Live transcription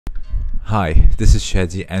Hi, this is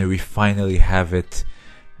Shadi, and we finally have it,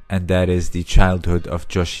 and that is the childhood of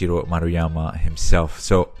Joshiro Maruyama himself.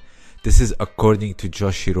 So, this is according to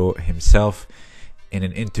Joshiro himself in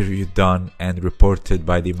an interview done and reported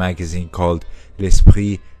by the magazine called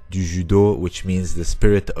L'Esprit du Judo, which means the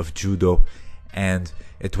spirit of judo. And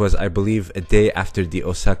it was, I believe, a day after the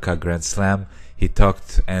Osaka Grand Slam. He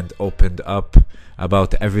talked and opened up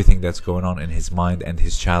about everything that's going on in his mind and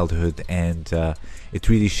his childhood, and it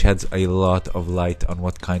really sheds a lot of light on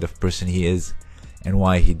what kind of person he is and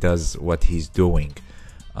why he does what he's doing.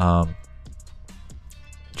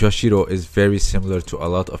 Joshiro is very similar to a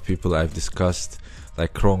lot of people I've discussed,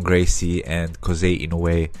 like Kron Gracie and Kosei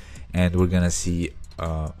Inoue, and we're gonna see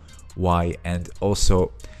why. And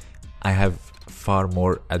also, I have far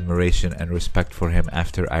more admiration and respect for him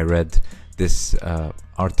after I read this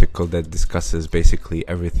article that discusses basically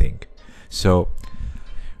everything. So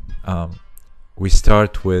we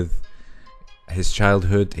start with his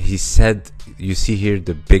childhood. He said, you see here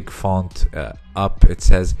the big font up, it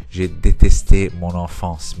says "J'ai détesté mon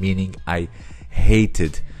enfance," meaning I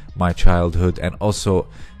hated my childhood. And also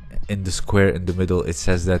in the square in the middle it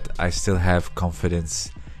says that I still have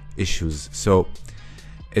confidence issues. So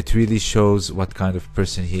it really shows what kind of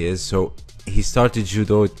person he is. So he started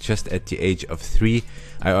judo just at the age of 3.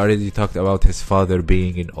 I already talked about his father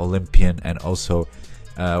being an Olympian and also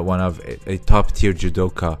one of a top tier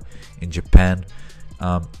judoka in Japan.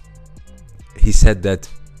 He said that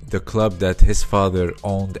the club that his father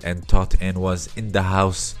owned and taught in was in the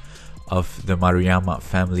house of the Maruyama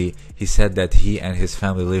family. He said that he and his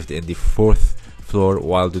family lived in the 4th floor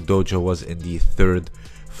while the dojo was in the 3rd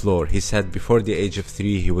floor. He said before the age of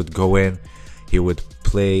 3 he would go in, he would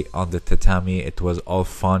play on the tatami. It was all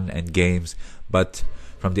fun and games, but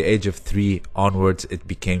from the age of 3 onwards it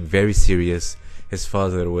became very serious. His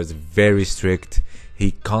father was very strict.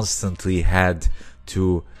 He constantly had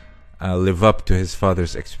to live up to his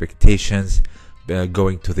father's expectations,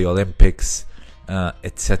 going to the Olympics,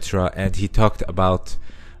 etc. And he talked about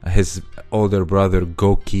his older brother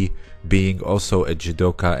Goki being also a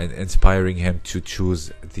judoka and inspiring him to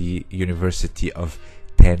choose the University of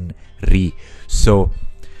Tenri. So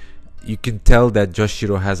you can tell that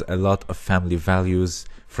Joshiro has a lot of family values,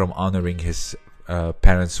 from honoring his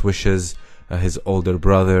parents' wishes, his older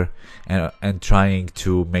brother, and trying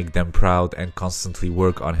to make them proud and constantly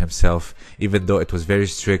work on himself, even though it was very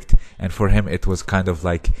strict. And for him it was kind of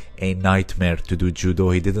like a nightmare to do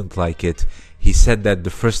judo. He didn't like it. He said that the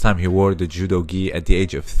first time he wore the judo gi at the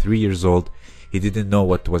age of 3 years old, he didn't know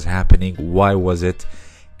what was happening, why was it,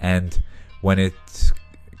 and when it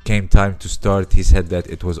came time to start, he said that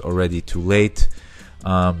it was already too late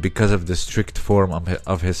because of the strict form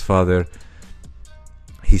of his father.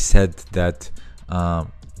 He said that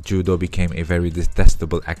judo became a very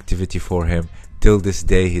detestable activity for him. Till this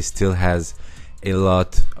day he still has a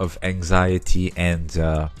lot of anxiety and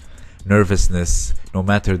nervousness no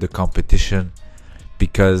matter the competition,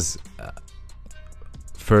 because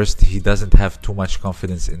first, he doesn't have too much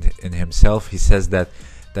confidence in himself. He says that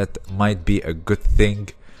that might be a good thing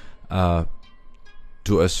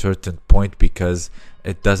to a certain point, because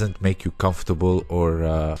it doesn't make you comfortable,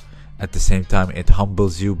 or at the same time it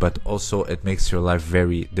humbles you, but also it makes your life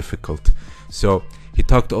very difficult. So he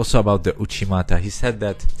talked also about the uchimata. He said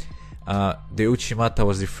that the uchimata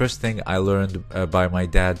was the first thing I learned by my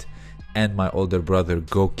dad and my older brother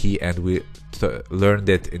Goki, and we learned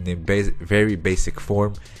it in a very basic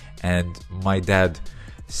form. And my dad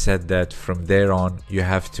said that from there on you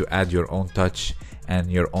have to add your own touch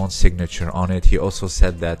and your own signature on it. He also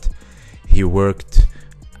said that he worked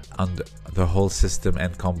on the whole system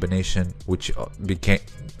and combination, which became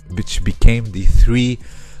the 3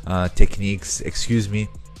 techniques,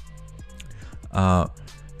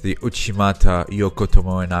 the uchimata,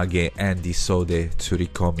 yokotomo enage, and the sode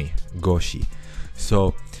tsurikomi goshi.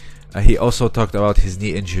 So he also talked about his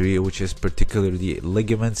knee injury, which is particularly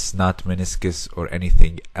ligaments, not meniscus or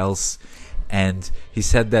anything else. And he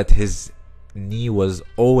said that his knee was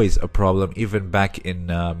always a problem, even back in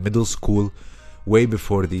middle school, way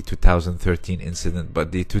before the 2013 incident.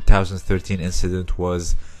 But the 2013 incident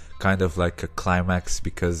was kind of like a climax,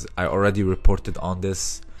 because I already reported on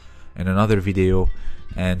this in another video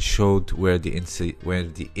and showed where the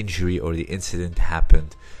injury or the incident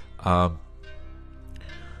happened.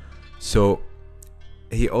 So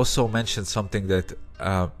he also mentioned something that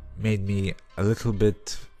made me a little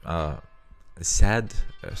bit sad,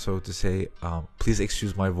 so to say. Please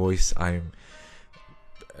excuse my voice, I'm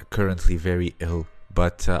currently very ill,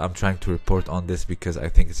 but I'm trying to report on this because I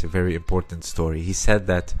think it's a very important story. He said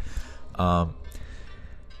that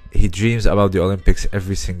he dreams about the Olympics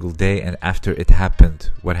every single day, and after it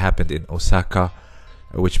happened, what happened in Osaka,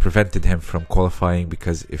 which prevented him from qualifying,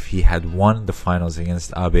 because if he had won the finals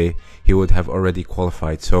against Abe, he would have already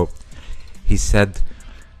qualified. So he said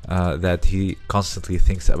that he constantly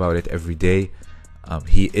thinks about it every day.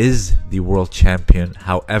 He is the world champion.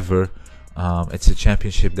 However, it's a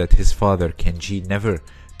championship that his father, Kenji, never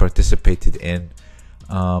participated in.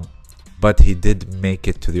 But he did make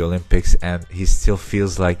it to the Olympics, and he still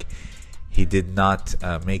feels like he did not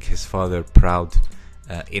make his father proud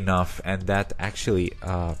enough. And that actually,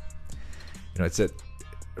 it's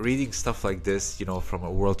reading stuff like this, from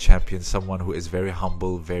a world champion, someone who is very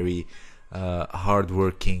humble, very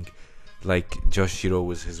hardworking, like Joshiro,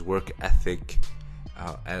 with his work ethic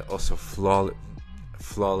and also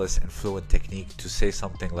flawless and fluent technique, to say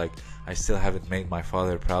something like, I still haven't made my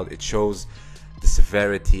father proud. It shows the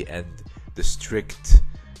severity and the strict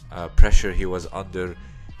pressure he was under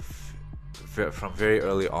from very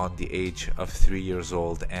early on, the age of 3 years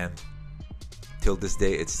old, and till this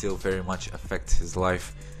day it still very much affects his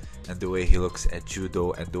life and the way he looks at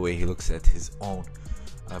judo and the way he looks at his own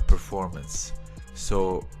performance.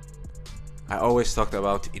 So I always talked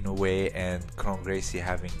about Inoue and Kron Gracie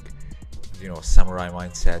having samurai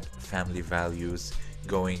mindset, family values,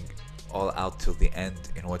 going all out till the end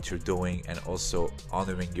in what you're doing, and also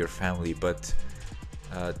honoring your family. But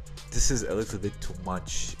this is a little bit too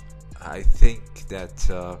much. I think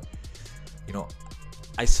that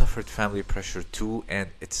I suffered family pressure too, and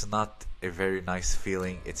it's not a very nice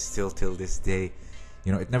feeling. It's still till this day,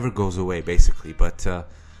 it never goes away basically. But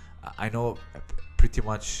I know pretty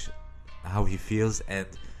much how he feels, and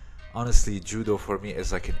honestly, judo for me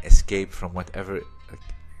is like an escape from whatever,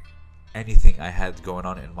 anything I had going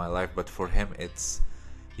on in my life. But for him, it's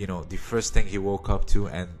the first thing he woke up to,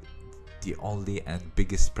 and the only and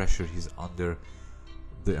biggest pressure he's under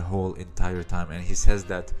the whole entire time. And he says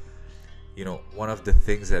that one of the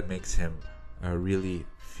things that makes him really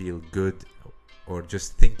feel good, or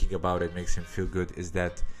just thinking about it makes him feel good, is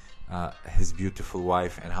that his beautiful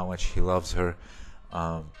wife and how much he loves her.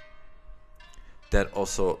 That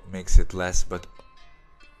also makes it less. But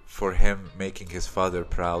for him, making his father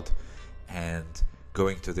proud and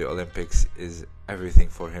going to the Olympics is everything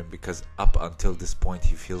for him, because up until this point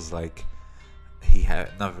he feels like he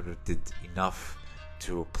never did enough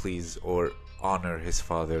to please or honor his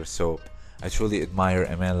father. So I truly admire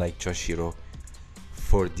a man like Joshiro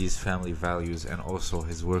for these family values and also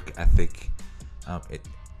his work ethic.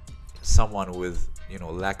 Someone with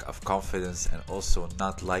lack of confidence and also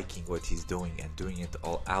not liking what he's doing and doing it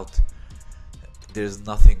all out, there's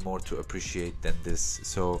nothing more to appreciate than this.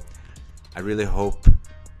 So I really hope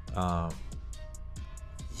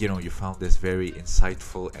you found this very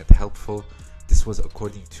insightful and helpful. This was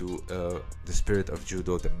according to The Spirit of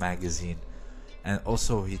Judo, the magazine. And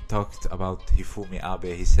also he talked about Hifumi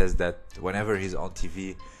Abe. He says that whenever he's on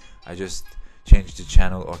TV, I just change the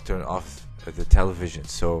channel or turn off the television.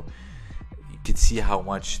 So you could see how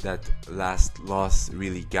much that last loss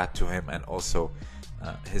really got to him, and also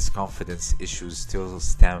his confidence issues still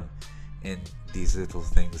stem in these little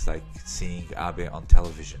things like seeing Abe on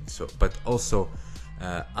television. So, but also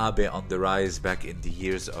Abe on the rise back in the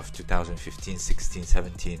years of 2015, 16,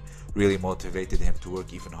 17 really motivated him to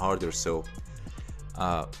work even harder. So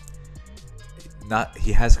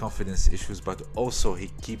he has confidence issues, but also he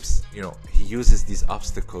keeps he uses these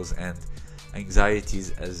obstacles and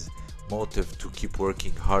anxieties as motive to keep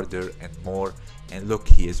working harder and more. And look,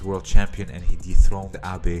 he is world champion, and he dethroned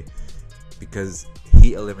Abe because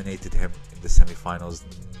he eliminated him in the semifinals,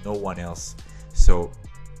 no one else. So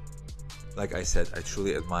like I said, I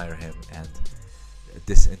truly admire him, and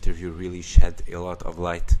this interview really shed a lot of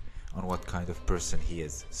light on what kind of person he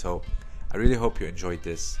is. So I really hope you enjoyed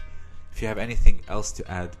this. If you have anything else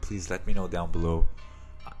to add, please let me know down below.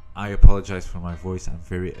 I apologize for my voice, I'm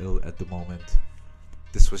very ill at the moment.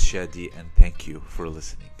 This was Shadi, and thank you for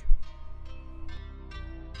listening.